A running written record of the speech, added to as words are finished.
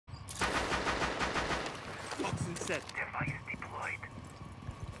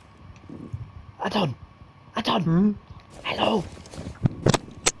Adon! Adon! Hello!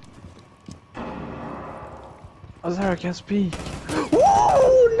 Oh, sorry, I can't speak.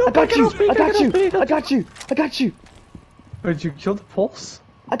 Whoa! No, I got you! I got you! I got you! I got you! Did you kill the pulse?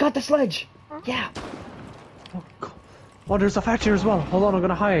 I got the sledge! Yeah! Oh, God. Oh, there's a thatcher as well. Hold on, I'm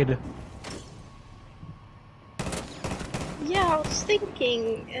gonna hide. Yeah, I was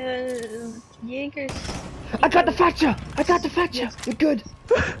thinking, Jaeger's... I got the thatcher! I got the thatcher! You're good!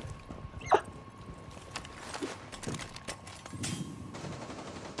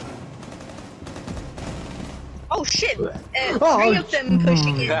 Oh shit! Three of them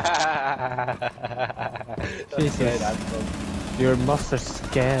pushing in. Jesus. Your monster's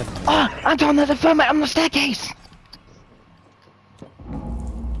scared. Ah! Anton, there's a thermite on the staircase!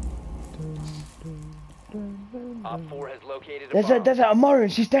 Op 4 has located a There's a Amara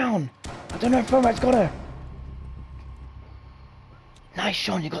and she's down! I don't know if thermite's got her! Nice,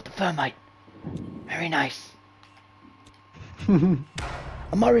 Sean, you got the thermite. Very nice.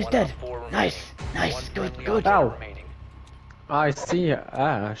 Amara's dead. Nice, nice, good, good. Ow! I see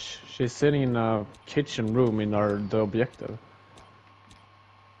Ash. She's sitting in a kitchen room in the objective.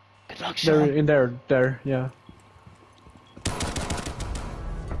 Good luck, There, Sean. in there, yeah.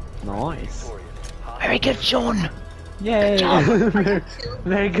 Nice. Very good, Sean. Yay!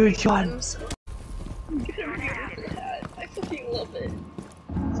 Very good, Sean. I'm so good at that. I fucking love it.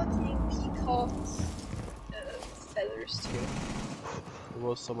 Fucking peacocks, feathers too. There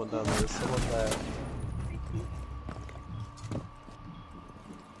was someone down there. There's someone there.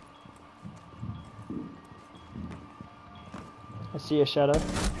 I see a shadow.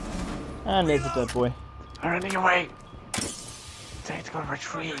 And there's a dead boy. I'm running away! Say to go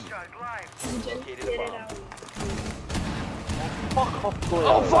retreat! Get it out. Fuck off, boy.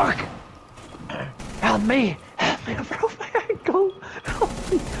 Oh fuck! Help me! Help me! I broke my ankle! Help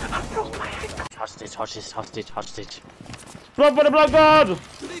me! I broke my ankle! Hostage. Blood for the blood god!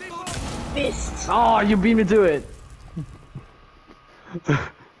 Fist. Oh, you beat me to it!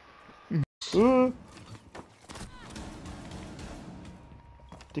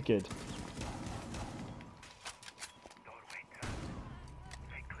 Dickhead.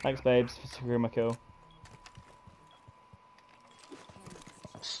 Thanks, babes, for securing my kill.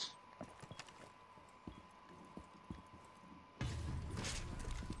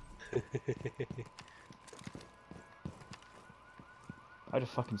 I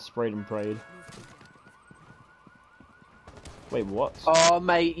just fucking sprayed and prayed. Wait, what? Oh,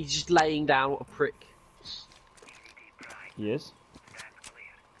 mate, he's just laying down. What a prick. He is?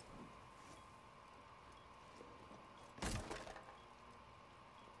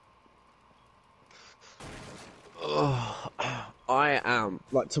 I am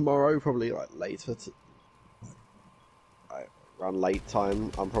like tomorrow, probably like later. Around late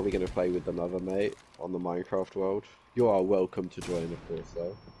time, I'm probably going to play with another mate on the Minecraft world. You are welcome to join, of course,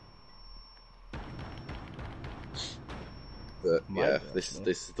 though. But yeah, this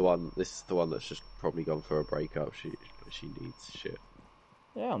is the one. This is the one that's just probably gone for a breakup. She needs shit.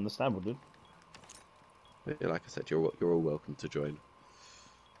 Yeah, understandable, dude. But yeah, like I said, you're all welcome to join.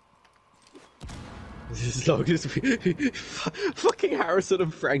 As long as we fucking Harrison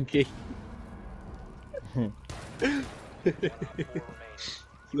and Frankie.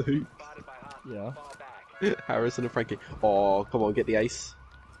 Luke. Yeah. Harrison and Frankie. Oh, come on, get the ace.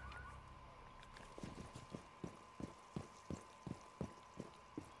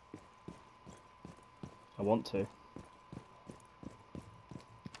 I want to.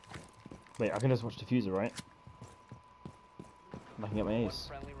 Wait, I can just watch diffuser, right? I can get my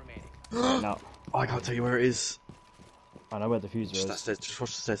ace. No. Oh, I can't tell you where it is. I know where the diffuser Just is. that stairs, just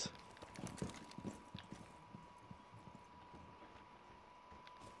watch the stairs.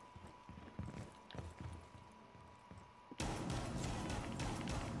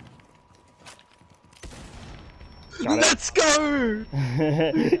 Let's go!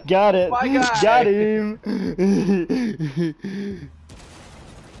 Got it! My guy. Got him!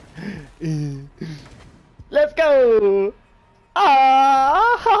 Let's go!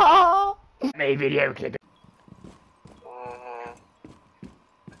 Ah! My video clip. Yeah,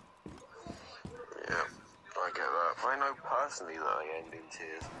 I get that. But I know personally that I end in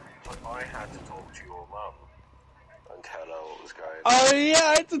tears. But I had to talk to your mum and tell her what was going on. Oh yeah,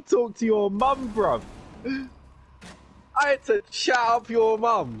 I had to talk to your mum, bruv. I had to chat up your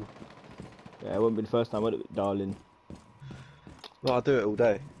mum. Yeah, it wouldn't be the first time, would it, darling? No, I do it all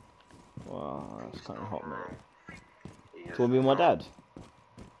day. Wow, that's kind of hot, mate. Do you want to be with my dad?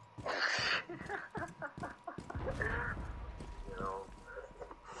 You know,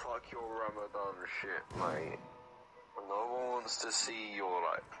 fuck your Ramadan shit, mate. No one wants to see your,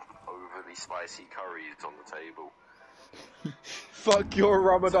 like, overly spicy curries on the table. Fuck your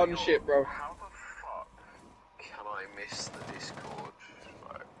Ramadan shit, bro. How the fuck can I miss the Discord,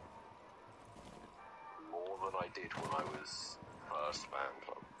 like, more than I did when I was first fan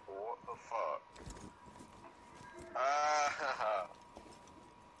club? What the fuck? Ah,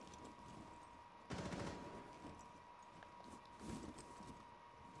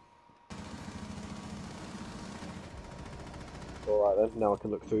 Alright then, now I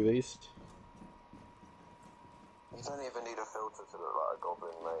can look through these. you don't even need a filter to look like a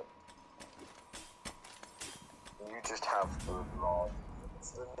goblin, mate. You just have the large,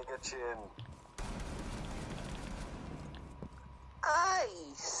 it's the nigger chin.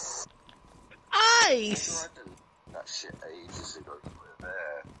 Ice! Ice! That shit ages ago, we're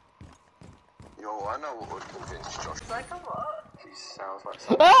there. Yo, I know what would convince Josh. It's like a what? He sounds like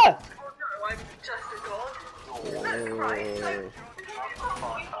someone. Ah! Oh no, I'm just a god.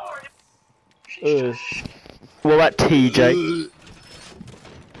 Jesus Christ, What about TJ?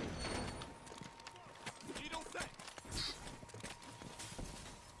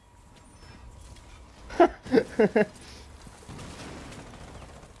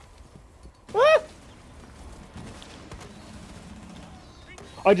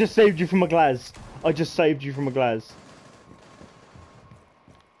 I just saved you from a glass. I just saved you from a glass.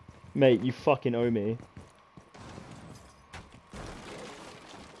 Mate, you fucking owe me.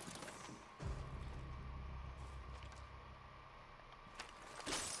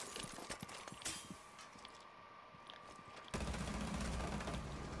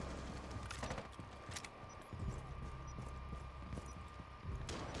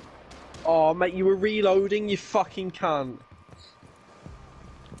 Oh, mate, you were reloading, you fucking cunt.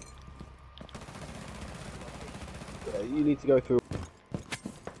 Yeah, you need to go through.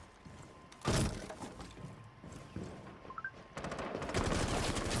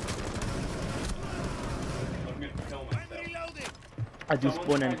 I'm gonna kill myself. I do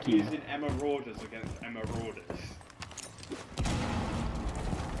spawn and kill. Using Emma Rauders against Emma Rauders.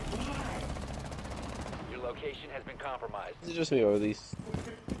 Your location has been compromised. Is it just me or are these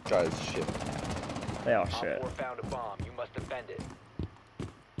guys shit? They are Op shit. 4 found a bomb. You must defend it.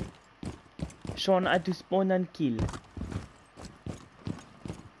 Sean, I do spawn and kill. He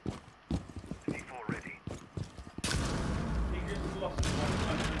just lost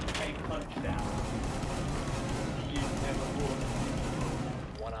 100k punch down. He used Emma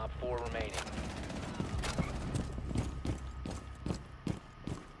Rauders. One Op 4 remaining.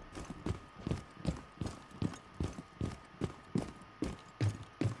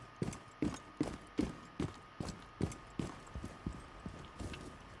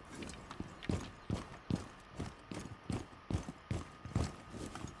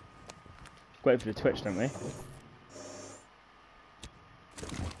 Wait for the Twitch, don't we?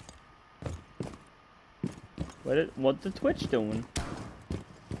 What the Twitch doing?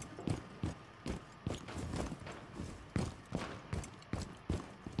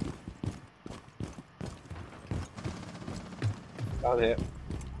 Down here.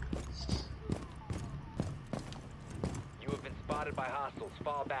 You have been spotted by hostiles.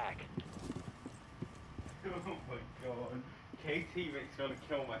 Fall back. Oh my god. KT makes me want to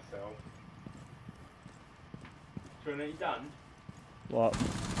kill myself. So, are you done? What?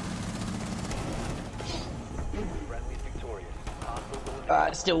 Friendly victorious. Hostiles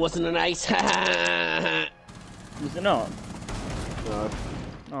eliminated. It still wasn't an ace. Was it not? No.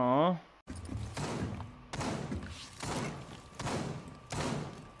 Aww.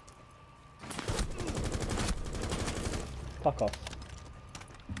 Fuck off.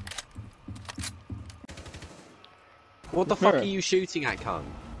 What the fuck are you shooting at, cunt?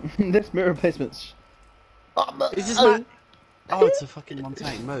 This mirror replacement's... Is this not... Oh, it's a fucking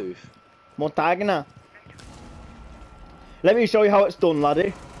Montaigne move. Montagna. Let me show you how it's done,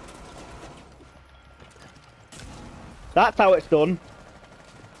 laddie. That's how it's done.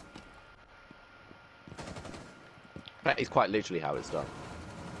 That is quite literally how it's done.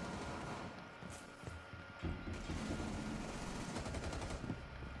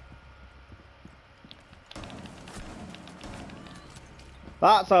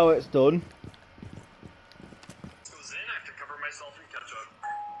 That's how it's done. Goes in, I have to cover myself in ketchup.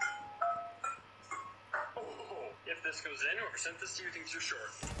 Oh, if this goes in, whoever sent this to you thinks you're short.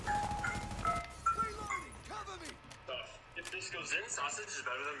 Reloading! Cover me! Tough. If this goes in, sausage is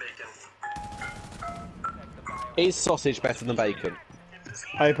better than bacon. Is sausage better than bacon? If this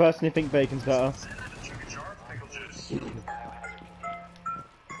I personally think bacon's better. goes in, I have a chicken jar of pickle juice.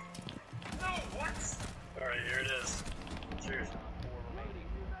 No, what? Alright, here it is. Cheers.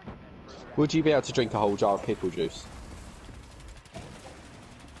 Would you be able to drink a whole jar of pickle juice?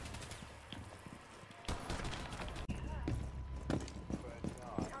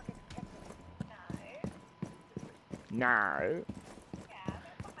 No. Yeah,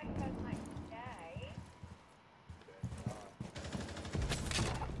 that's what my first night today.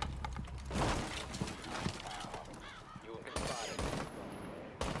 You have been spotted.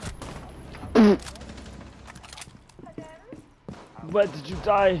 Where did you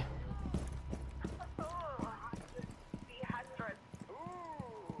die?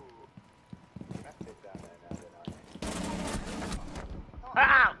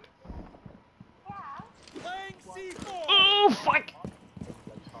 Ah! Oh, fuck!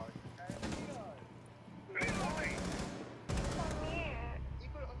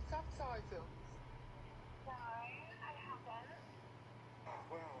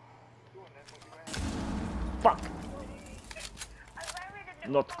 Fuck!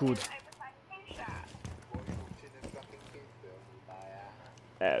 Not good.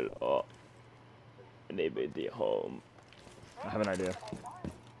 Hello. Anybody home? I have an idea.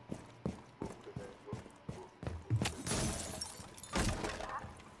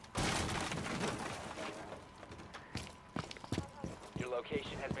 Your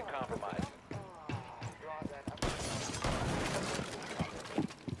location has been compromised.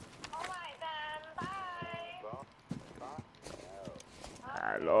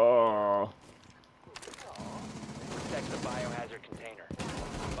 Hello. Protect the biohazard container.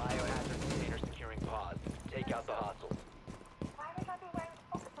 Biohazard container securing pods. Take out the hostiles. Why would I be wearing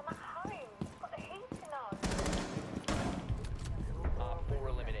pockets? I'm at home. Got the heating on. Op 4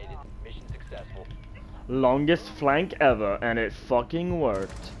 eliminated. Mission successful. Longest flank ever, and it fucking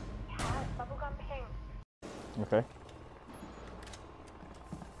worked. Yeah, bubblegum pink. Okay.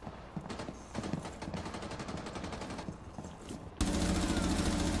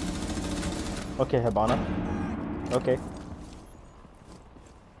 Okay, Hibana. Okay.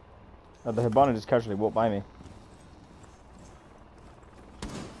 The Hibana just casually walked by me.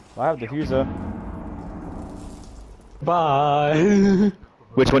 I have the diffuser. Bye.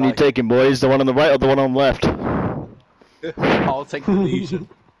 Which one are you taking, boys? The one on the right or the one on the left? I'll take the Asian.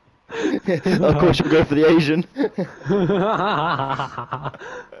 Of course you go for the Asian.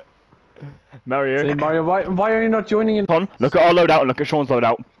 Mario. Say, Mario, why are you not joining in? Look at our loadout and look at Sean's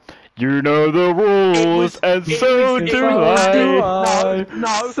loadout. You know the rules, and so do I.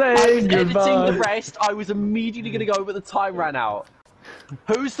 No, say I was goodbye. editing the rest. I was immediately going to go, but the time ran out.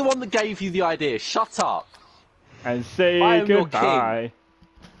 Who's the one that gave you the idea? Shut up. And say I am your goodbye.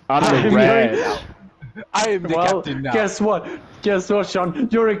 I'm the red. I am the Well, captain now. guess what? Guess what, Sean?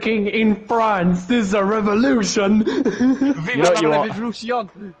 You're a king in France. This is a revolution. Vive You know la you are.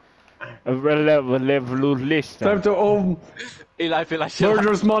 revolution. A revolution. Time to all Il fait la chair.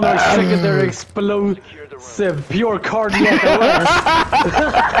 murderous monarchs trigger their explosive pure cardiac arrest.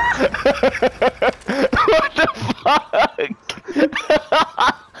 What the fuck?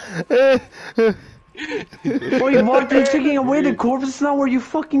 Wait, what? They're taking away the corpses now? Are you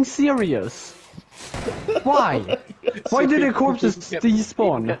fucking serious? Why? Why did the corpses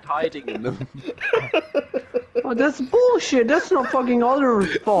despawn? Kept hiding in them. Oh, that's bullshit. That's not fucking other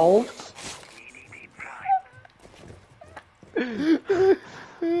fault.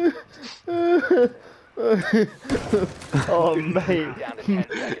 Oh, mate. Down to 10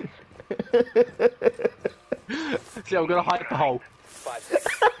 seconds. See, I'm gonna hide the hole. 5 seconds.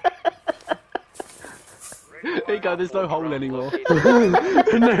 There you go, there's no hole anymore.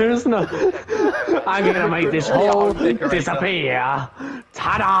 There's no. I'm gonna make this hole disappear.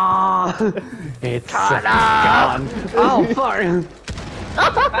 Ta-da! It's gone. Oh, fuck!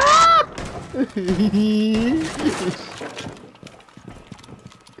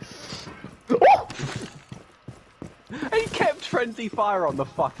 He kept friendly fire on the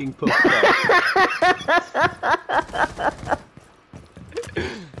fucking push.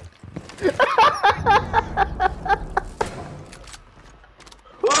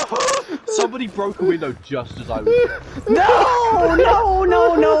 Somebody broke a window just as I was.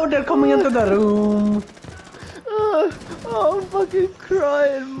 No! They're coming into the room. Oh, I'm fucking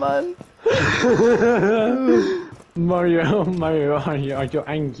crying, man. Mario, are you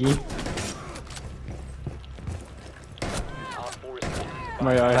angry? Op 4 is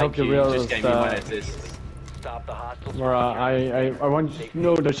Mario, I hope you realize just gave me my that. assist. stop the hostiles. Mario, I want you to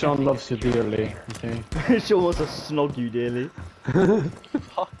know that Sean loves you dearly. Okay. Sean wants to snog you dearly.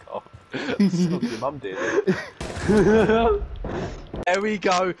 Fuck off. Snog your mum did. There we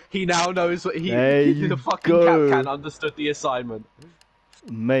go. He now knows what There the you fucking go. Capcan understood the assignment.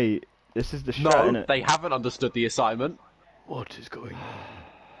 Mate, this is the shit, No, innit? they haven't understood the assignment. What is going on?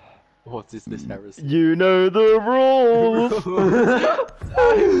 What is this heresy? You know the rules!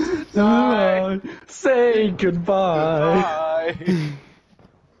 Say goodbye. Bye.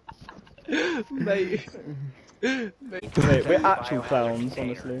 Mate. Mate, we're actual clowns,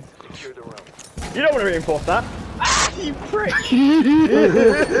 honestly. Secure the room. You don't want to reinforce that. You prick!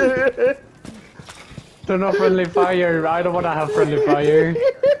 Turn off friendly fire. I don't want to have friendly fire.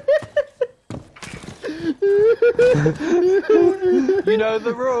 You know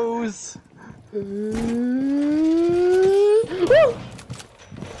the rules.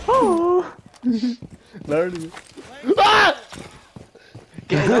 Oh. Learning.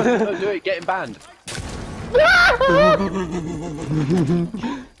 Get him, don't do it. Get him banned.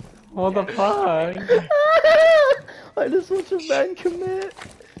 What the fuck? I just watched a man commit.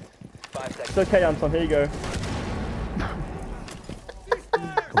 5 seconds. It's okay, Anton. Here you go.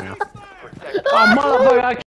 Oh, motherfucker!